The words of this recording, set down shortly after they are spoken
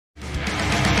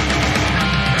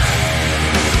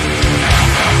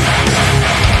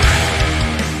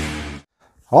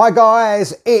Hi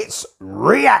guys, it's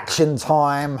reaction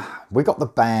time. We got the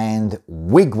band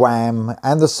Wig Wam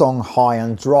and the song High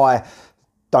and Dry.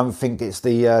 Don't think it's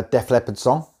the Def Leppard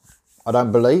song, I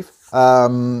don't believe.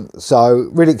 So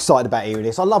really excited about hearing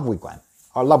this. I love Wig Wam.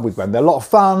 I love Wig Wam. They're a lot of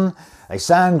fun. They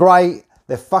sound great.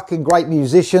 They're fucking great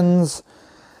musicians.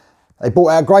 They brought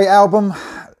out a great album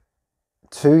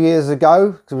 2 years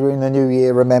ago, because we're in the new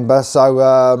year, remember. So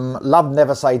love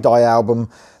Never Say Die album.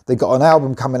 They got an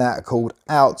album coming out called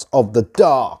Out of the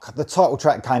Dark. The title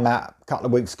track came out a couple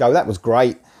of weeks ago. That was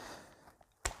great.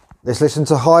 Let's listen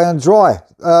to High and Dry.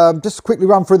 Just quickly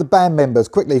run through the band members.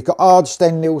 Quickly, you've got Arj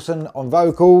Sten Nielsen on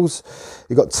vocals.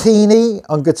 You've got Teeny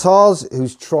on guitars,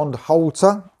 who's Trond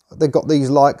Holter. They've got these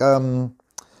like, so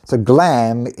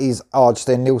Glam is Arj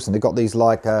Sten Nielsen. They've got these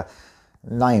like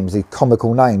names, these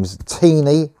comical names.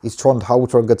 Teeny is Trond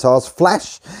Holter on guitars.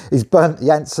 Flash is Bernd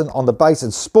Jansen on the bass.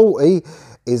 And Sporty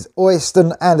is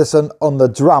Øystein Andersen on the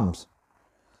drums.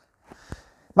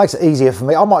 Makes it easier for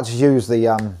me. I might just use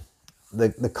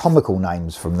the comical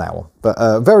names from now on,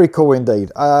 but very cool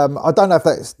indeed. I don't know if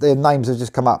that's their names have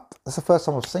just come up. That's the first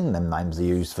time I've seen them names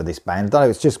used for this band. I don't know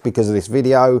if it's just because of this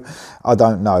video. I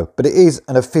don't know, but it is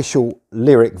an official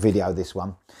lyric video, this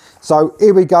one. So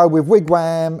here we go with Wig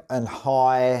Wam and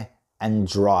High and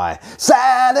Dry.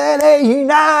 Saturday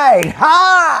night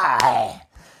high.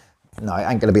 No, it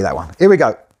ain't gonna be that one. Here we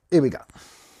go. Here we go.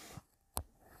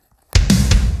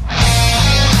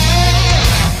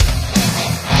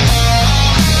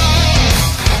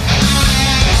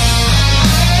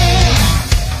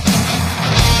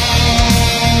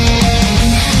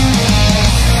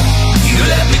 You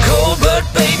left me cold, but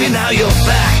baby, now you're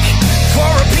back for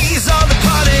a piece of the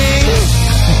pudding,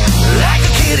 like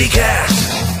a kitty cat.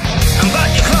 But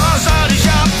your claws are too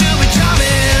sharp to be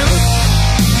charming.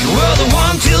 You were the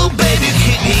one till baby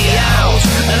kicked me out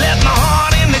and left my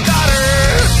heart in the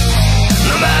gutter.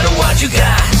 No matter what you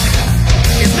got,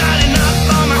 it's not enough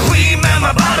for my cream and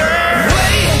my butter.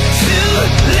 Way too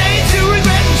late to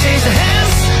regret and change the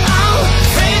hands. Oh,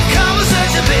 fate comes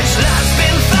such a bitch. Life's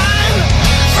been fine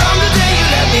from the day you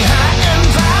left me high and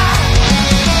dry.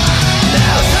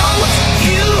 Now don't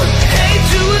you hate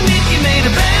to admit you made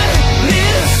a bad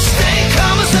mistake?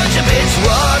 Come such a bitch.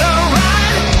 What a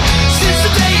ride since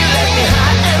the day you left me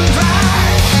high and dry.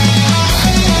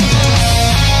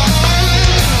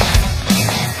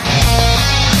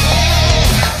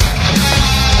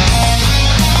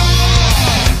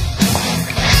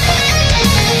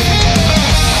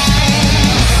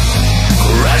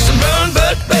 Crash and burn,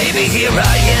 but baby, here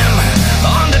I am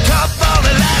on the top of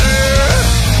the ladder.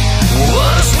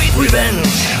 What a sweet revenge.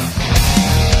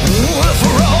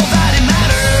 For all that it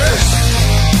matters.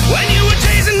 When you were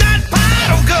chasing that pot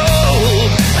of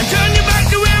gold and turn your back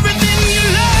to everything you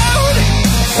loved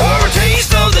for a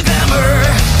taste of the glamour.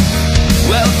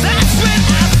 Well, that's when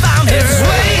I found her. It's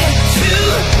way too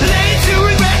late to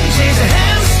regret and change the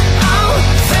hands. Oh,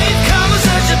 fate comes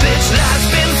such a bitch. Life's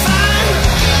been fine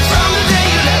from the day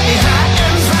you left me high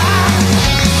and dry.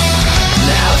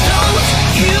 Now don't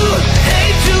you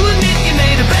hate to admit you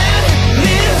made a bad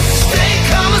mistake?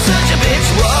 Come such a bitch.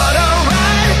 What a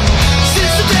ride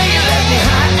since the day you left me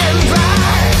high and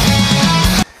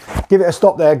dry. Give it a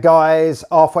stop there, guys.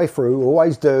 Halfway through,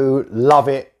 always do. Love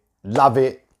it, love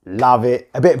it, love it.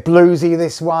 A bit bluesy,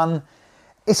 this one.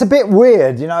 It's a bit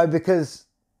weird, you know, because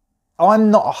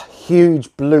I'm not a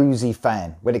huge bluesy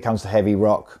fan when it comes to heavy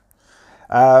rock.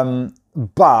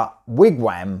 But Wig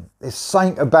Wam, there's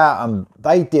something about them.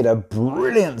 They did a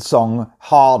brilliant song,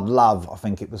 Hard Love, I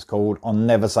think it was called, on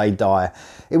Never Say Die.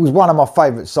 It was one of my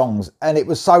favourite songs, and it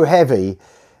was so heavy.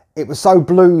 It was so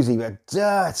bluesy, but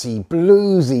dirty,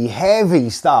 bluesy, heavy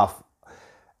stuff.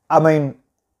 I mean,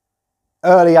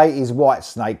 early 80s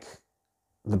Whitesnake,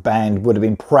 the band, would have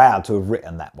been proud to have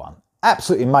written that one.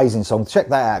 Absolutely amazing song. Check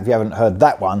that out if you haven't heard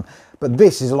that one. But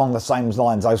this is along the same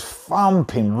lines, those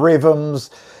thumping rhythms,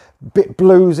 bit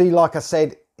bluesy, like I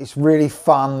said. It's really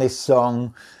fun, this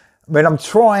song. I mean, I'm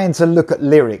trying to look at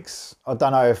lyrics. I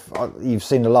don't know if you've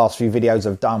seen the last few videos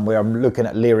I've done where I'm looking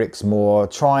at lyrics more,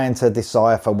 trying to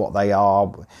decipher what they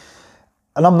are.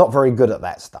 And I'm not very good at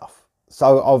that stuff.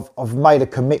 So I've made a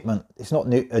commitment. It's not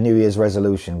a New Year's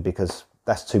resolution, because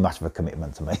that's too much of a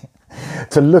commitment to me,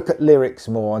 to look at lyrics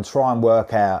more and try and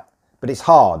work out. But it's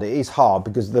hard. It is hard,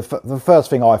 because the first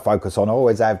thing I focus on, I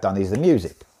always have done, is the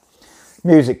music.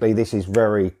 Musically, this is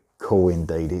very cool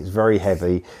indeed. It's very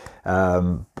heavy,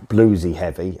 bluesy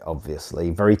heavy, obviously.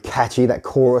 Very catchy. That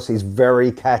chorus is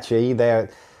very catchy.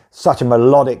 They're such a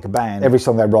melodic band. Every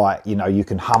song they write, you know, you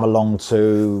can hum along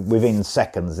to within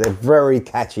seconds. They're a very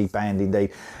catchy band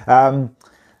indeed.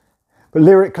 But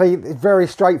lyrically, it's very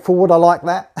straightforward. I like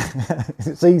that.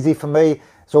 It's easy for me.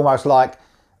 It's almost like,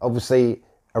 obviously,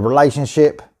 a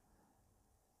relationship.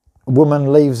 A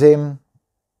woman leaves him,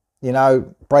 you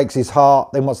know, breaks his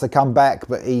heart, then wants to come back,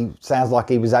 but he sounds like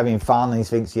he was having fun and he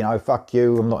thinks, you know, fuck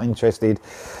you, I'm not interested.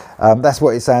 That's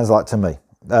what it sounds like to me.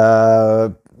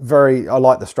 I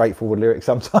like the straightforward lyrics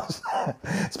sometimes,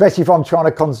 especially if I'm trying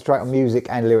to concentrate on music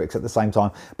and lyrics at the same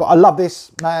time. But I love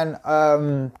this, man.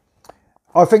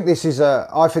 I think this is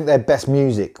I think their best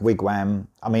music, Wig Wam.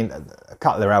 I mean, a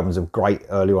couple of their albums are great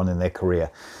early on in their career,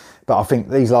 but I think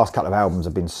these last couple of albums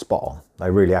have been spot on. They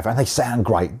really have, and they sound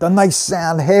great. Then they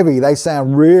sound heavy. They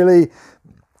sound really,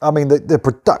 I mean, the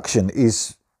production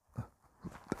is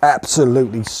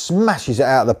absolutely smashes it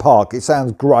out of the park. It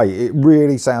sounds great. It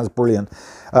really sounds brilliant.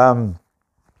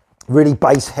 Really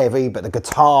bass heavy, but the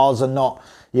guitars are not,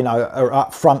 you know, are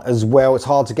up front as well. It's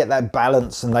hard to get that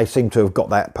balance, and they seem to have got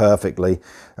that perfectly.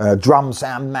 Drums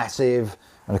sound massive,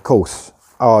 and of course,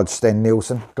 Sten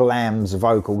Nielsen, Glam's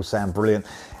vocals sound brilliant.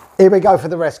 Here we go for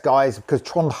the rest, guys, because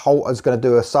Trond Holter's going to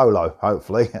do a solo,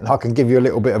 hopefully, and I can give you a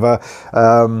little bit of a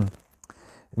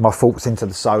my thoughts into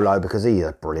the solo, because he's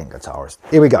a brilliant guitarist.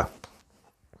 Here we go.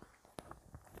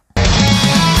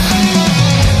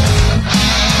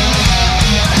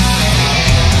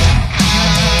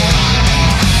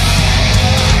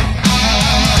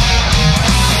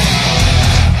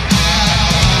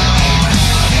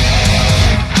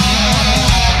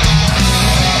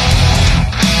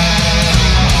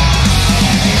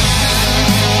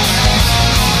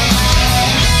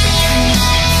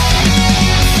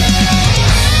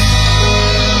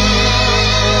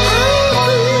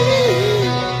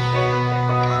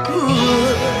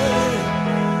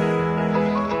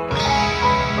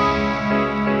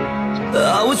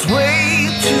 It's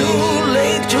way too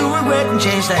late to regret and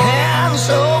change the hands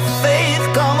of faith.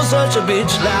 Come on, such a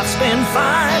bitch, life's been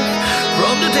fine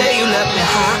from the day you left me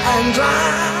high and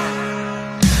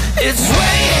dry. It's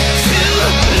way too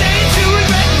late to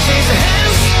regret and change the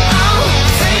hands of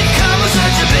faith. Come on,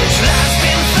 such a bitch, life's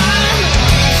been fine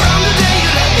from the day you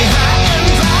left me high and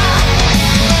dry.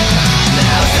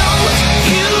 Now don't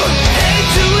you hate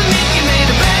to admit you made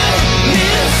a bad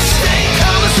mistake.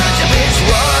 Come on, such a bitch,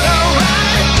 what a ride.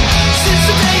 Since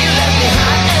the day you left me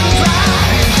high and dry.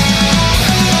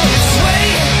 It's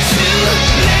way too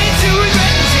late to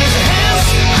regret and change the hands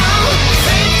of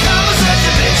fate. Come on, such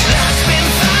a bitch, life's been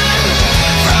fine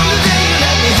from the day you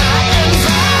left me high and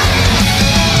dry.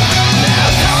 Now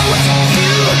don't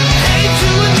you hate to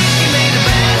admit you made a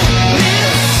bad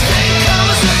mistake. Come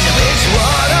on, such a bitch,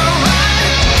 what a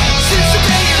ride. Since the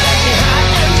day you left me high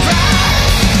and dry.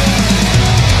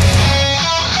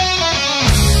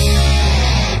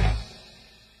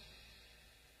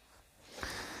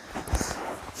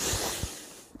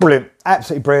 Brilliant,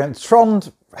 absolutely brilliant.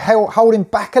 Trond holding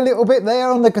back a little bit there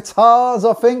on the guitars,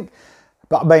 I think.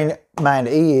 But I mean, man,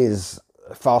 he is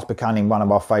fast becoming one of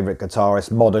my favourite guitarists,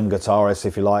 modern guitarists,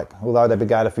 if you like. Although they've been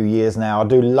going a few years now, I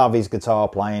do love his guitar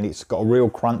playing. It's got a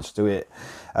real crunch to it.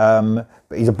 But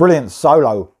he's a brilliant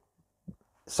soloist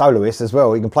as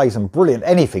well. He can play some brilliant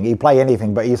anything. He can play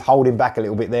anything, but he's holding back a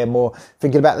little bit there, more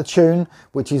thinking about the tune,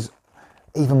 which is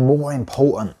even more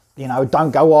important. You know,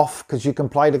 don't go off, because you can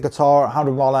play the guitar at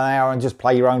 100 miles an hour and just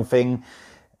play your own thing.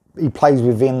 He plays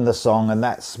within the song, and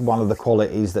that's one of the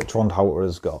qualities that Trond Holter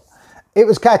has got. It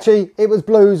was catchy, it was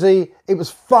bluesy, it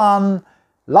was fun.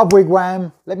 Love Wig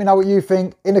Wam. Let me know what you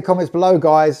think in the comments below,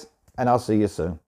 guys, and I'll see you soon.